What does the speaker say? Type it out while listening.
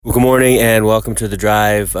Well, good morning and welcome to The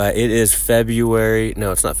Drive. It is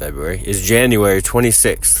it's not February. It's January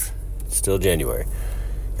 26th. Still January.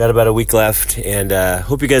 Got about a week left, and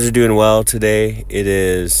hope you guys are doing well today. It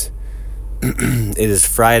is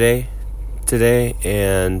Friday today,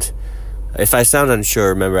 and if I sound unsure,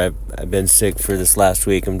 remember I've been sick for this last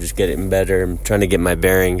week. I'm just getting better. I'm trying to get my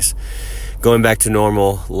bearings. Going back to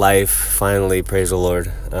normal life, finally, praise the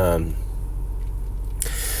Lord.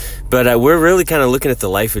 But we're really kind of looking at the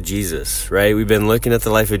life of Jesus, right? We've been looking at the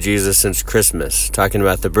life of Jesus since Christmas, talking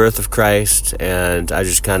about the birth of Christ, and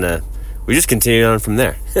we just continued on from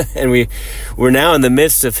there. And we're now in the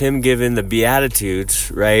midst of him giving the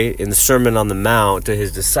Beatitudes, right, in the Sermon on the Mount to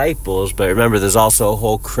his disciples. But remember, there's also a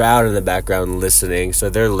whole crowd in the background listening, so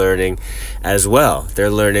they're learning as well. They're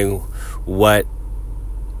learning what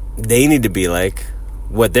they need to be like,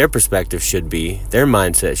 what their perspective should be, their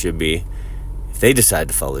mindset should be, they decide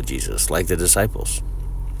to follow Jesus like the disciples.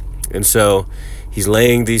 And so he's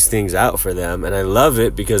laying these things out for them, and I love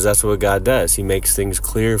it because that's what God does. He makes things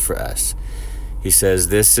clear for us. He says,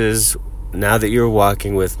 now that you're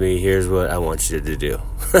walking with me, here's what I want you to do.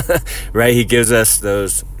 Right? He gives us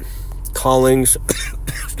those callings.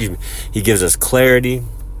 Excuse me. He gives us clarity.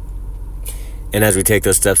 And as we take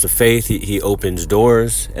those steps of faith, he opens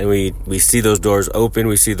doors, and we see those doors open.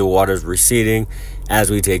 We see the waters receding as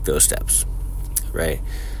we take those steps. Right?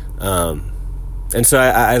 And so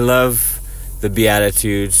I love the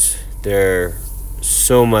Beatitudes. They're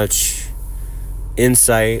so much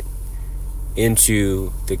insight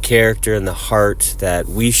into the character and the heart that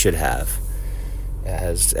we should have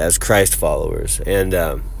as Christ followers.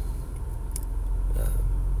 And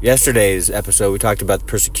yesterday's episode, we talked about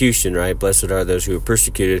persecution, right? Blessed are those who are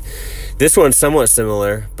persecuted. This one's somewhat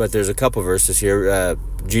similar, but there's a couple verses here.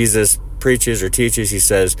 Jesus preaches or teaches, he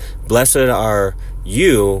says, "Blessed are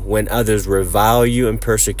you when others revile you and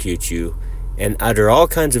persecute you and utter all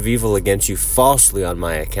kinds of evil against you falsely on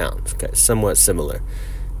my account." Okay, somewhat similar.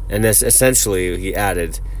 And this essentially, he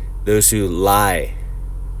added, those who lie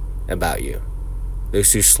about you,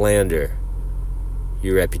 those who slander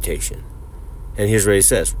your reputation. And here's what he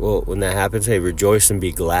says. Well, when that happens, hey, rejoice and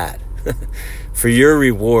be glad. For your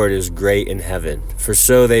reward is great in heaven. For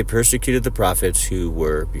so they persecuted the prophets who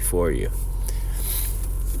were before you.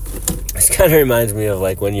 This kind of reminds me of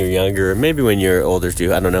like when you're younger, or maybe when you're older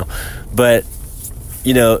too, I don't know. But,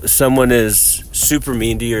 someone is super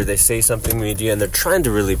mean to you, or they say something mean to you, and they're trying to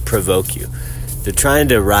really provoke you. They're trying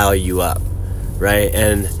to rile you up, right?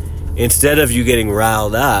 And instead of you getting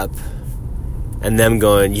riled up and them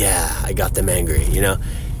going, yeah, I got them angry,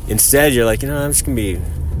 instead you're like, I'm just going to be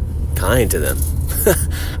kind to them.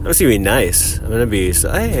 I'm just going to be nice. I'm going to be, it's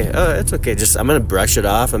okay. I'm going to brush it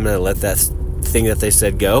off. I'm going to let that thing that they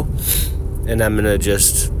said go, and I'm going to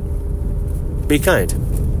just be kind.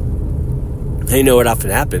 And what often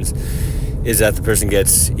happens is that the person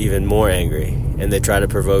gets even more angry, and they try to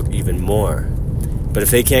provoke even more. But if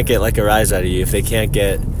they can't get like a rise out of you, if they can't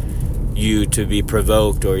get you to be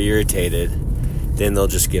provoked or irritated, then they'll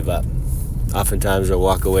just give up. Oftentimes they'll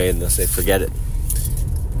walk away and they'll say, forget it.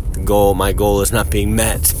 My goal is not being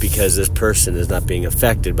met because this person is not being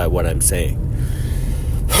affected by what I'm saying.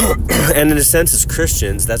 And in a sense, as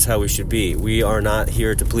Christians, that's how we should be. We are not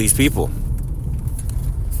here to please people.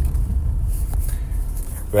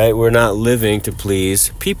 Right? We're not living to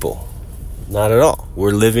please people. Not at all.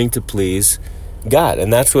 We're living to please God.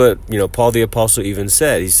 And that's what, Paul the Apostle even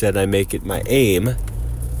said. He said, I make it my aim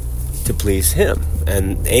to please him.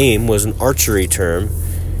 And aim was an archery term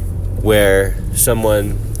where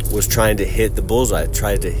someone was trying to hit the bullseye,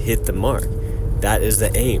 tried to hit the mark. That is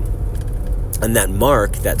the aim. And that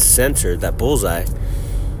mark, that center, that bullseye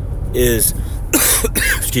is,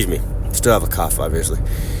 excuse me, still have a cough obviously,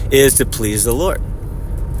 is to please the Lord.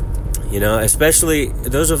 Especially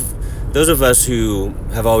those of us who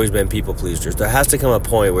have always been people pleasers. There has to come a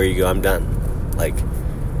point where you go, I'm done. Like,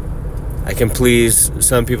 I can please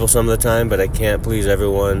some people some of the time, but I can't please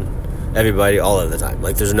everybody all of the time.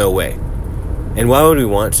 Like, there's no way. And why would we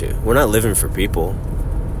want to? We're not living for people.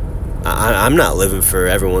 I'm not living for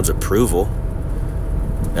everyone's approval.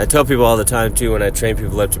 I tell people all the time, too, when I train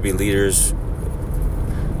people up to be leaders,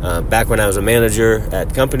 back when I was a manager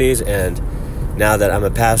at companies, and now that I'm a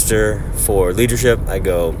pastor for leadership, I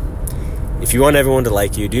go, if you want everyone to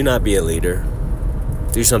like you, do not be a leader.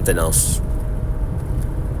 Do something else.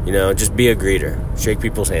 Just be a greeter. Shake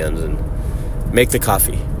people's hands and make the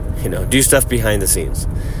coffee. Do stuff behind the scenes.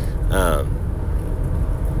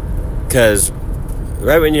 Because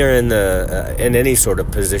right when you're in any sort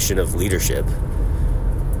of position of leadership,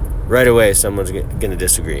 right away someone's going to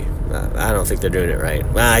disagree. I don't think they're doing it right.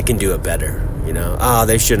 Well, I can do it better, Oh,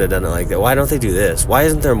 they shouldn't have done it like that. Why don't they do this? Why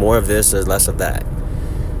isn't there more of this or less of that?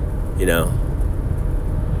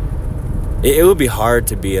 It would be hard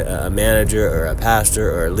to be a manager or a pastor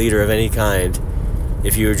or a leader of any kind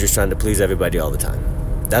if you were just trying to please everybody all the time.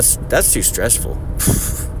 That's too stressful.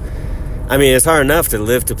 I mean, it's hard enough to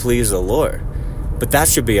live to please the Lord, but that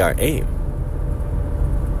should be our aim,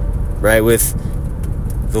 right? With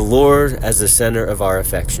the Lord as the center of our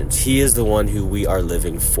affections. He is the one who we are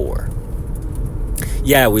living for.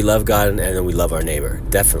 Yeah, we love God and then we love our neighbor,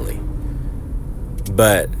 definitely.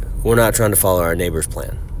 But we're not trying to follow our neighbor's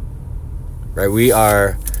plan, right? We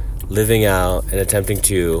are living out and attempting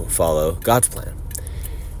to follow God's plan.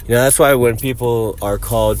 That's why when people are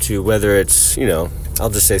called to, whether it's, I'll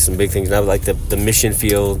just say some big things now, like the mission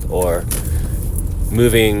field or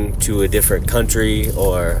moving to a different country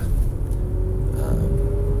or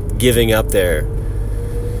giving up their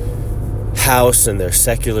house and their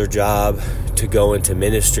secular job to go into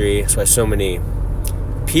ministry. That's why so many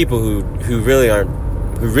people who really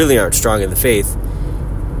aren't strong in the faith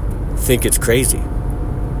think it's crazy,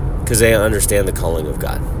 because they don't understand the calling of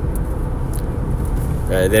God.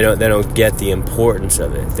 They don't get the importance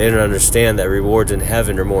of it. They don't understand that rewards in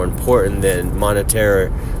heaven are more important than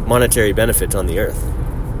monetary benefits on the earth.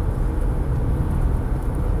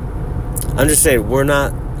 I'm just saying, we're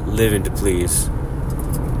not living to please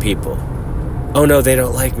people. Oh no, they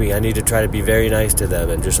don't like me. I need to try to be very nice to them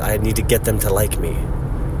and I need to get them to like me.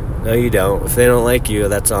 No, you don't. If they don't like you,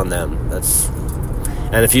 that's on them.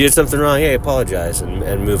 And if you did something wrong, hey, apologize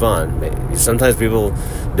and move on. Sometimes people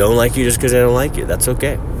don't like you just because they don't like you. That's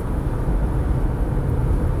okay.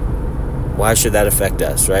 Why should that affect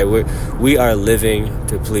us, right? We are living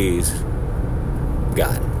to please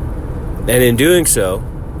God. And in doing so,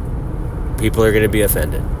 people are going to be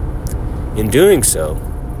offended. In doing so,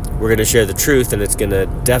 we're going to share the truth, and it's going to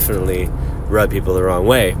definitely rub people the wrong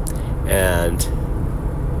way. And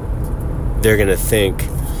they're going to think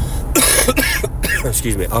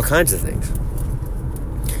all kinds of things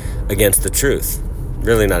against the truth.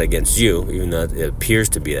 Really not against you, even though it appears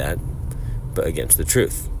to be that, but against the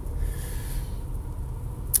truth.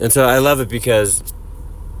 And so I love it because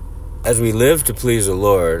as we live to please the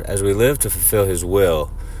Lord, as we live to fulfill His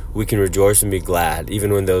will, we can rejoice and be glad,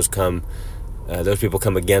 even when those people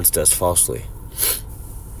come against us falsely.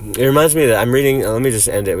 It reminds me that I'm reading, let me just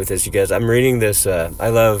end it with this, you guys. I'm reading this, I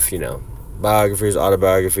love, biographies,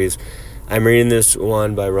 autobiographies. I'm reading this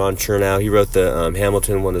one by Ron Chernow. He wrote the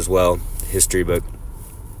Hamilton one as well, history book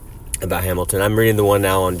about Hamilton. I'm reading the one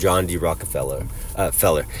now on John D. Rockefeller.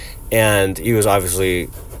 And he was obviously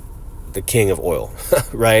the king of oil,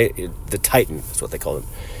 right? The Titan is what they called him.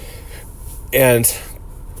 And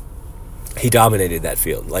he dominated that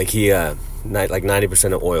field. Like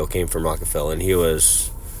 90% of oil came from Rockefeller, and he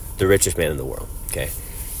was the richest man in the world, okay?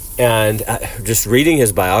 And just reading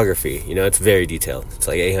his biography, it's very detailed. It's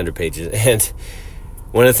like 800 pages. And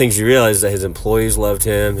one of the things you realize is that his employees loved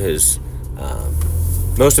him.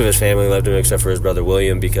 Most of his family loved him except for his brother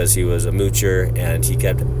William, because he was a moocher and he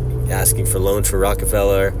kept asking for loans for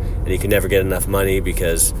Rockefeller, and he could never get enough money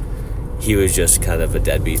because he was just kind of a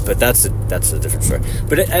deadbeat. But that's a different story.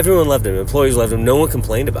 But everyone loved him. Employees loved him. No one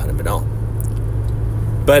complained about him at all.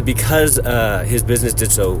 But because his business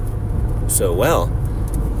did so well,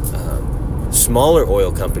 smaller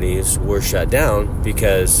oil companies were shut down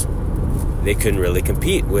because they couldn't really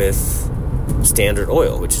compete with Standard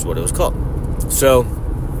Oil, which is what it was called. So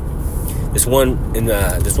this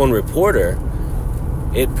one reporter,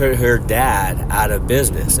 it put her dad out of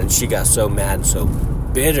business, and she got so mad and so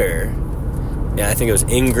bitter. Yeah, I think it was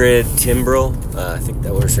Ingrid Timbrell, I think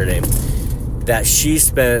that was her name, that she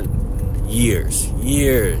spent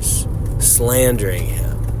years slandering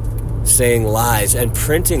him, saying lies, and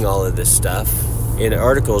printing all of this stuff in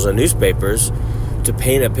articles on newspapers to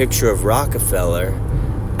paint a picture of Rockefeller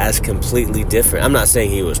as completely different. I'm not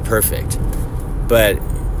saying he was perfect, but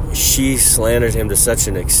she slandered him to such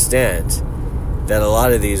an extent that a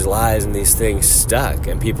lot of these lies and these things stuck,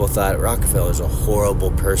 and people thought Rockefeller's a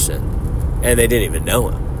horrible person, and they didn't even know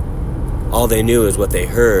him. All they knew is what they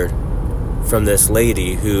heard from this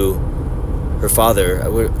lady who, her father,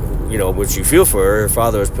 which you feel for her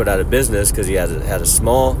father was put out of business because he had a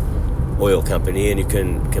small oil company and you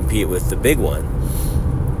couldn't compete with the big one.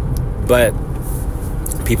 But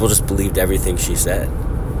people just believed everything she said,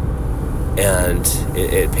 and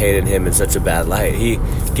it painted him in such a bad light. He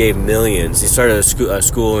gave millions. He started a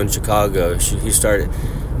school in Chicago. He started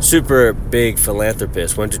super big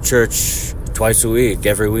philanthropist, went to church twice a week,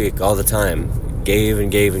 every week, all the time, gave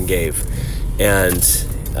and gave and gave. And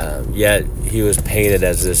Yet he was painted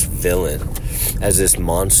as this villain, as this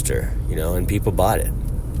monster, and people bought it.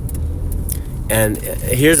 And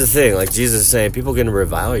here's the thing, like Jesus is saying, people are going to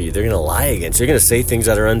revile you. They're going to lie against you. They're going to say things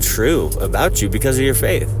that are untrue about you because of your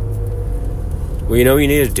faith. Well, you know what you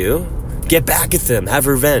need to do? Get back at them. Have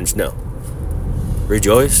revenge. No.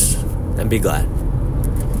 Rejoice and be glad.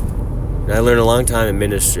 And I learned a long time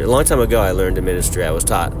ago I learned in ministry, I was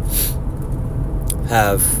taught,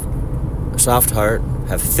 have a soft heart,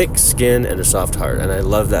 have thick skin and a soft heart. And I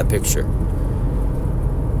love that picture.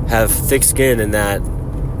 Have thick skin in that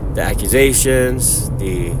the accusations,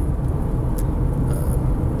 the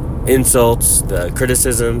insults, the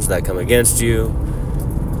criticisms that come against you,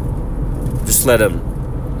 just let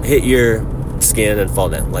them hit your skin and fall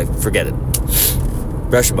down. Like, forget it.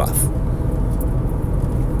 Brush them off.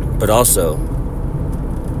 But also,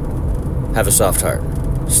 have a soft heart.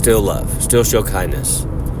 Still love. Still show kindness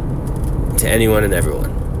to anyone and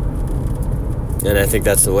everyone. And I think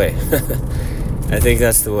that's the way. I think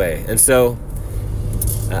that's the way. And so,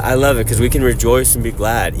 I love it because we can rejoice and be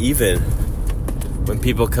glad even when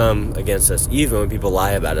people come against us, even when people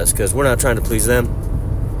lie about us, because we're not trying to please them.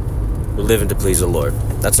 We're living to please the Lord.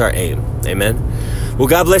 That's our aim. Amen? Well,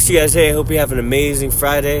 God bless you guys. Hey, I hope you have an amazing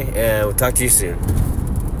Friday, and we'll talk to you soon.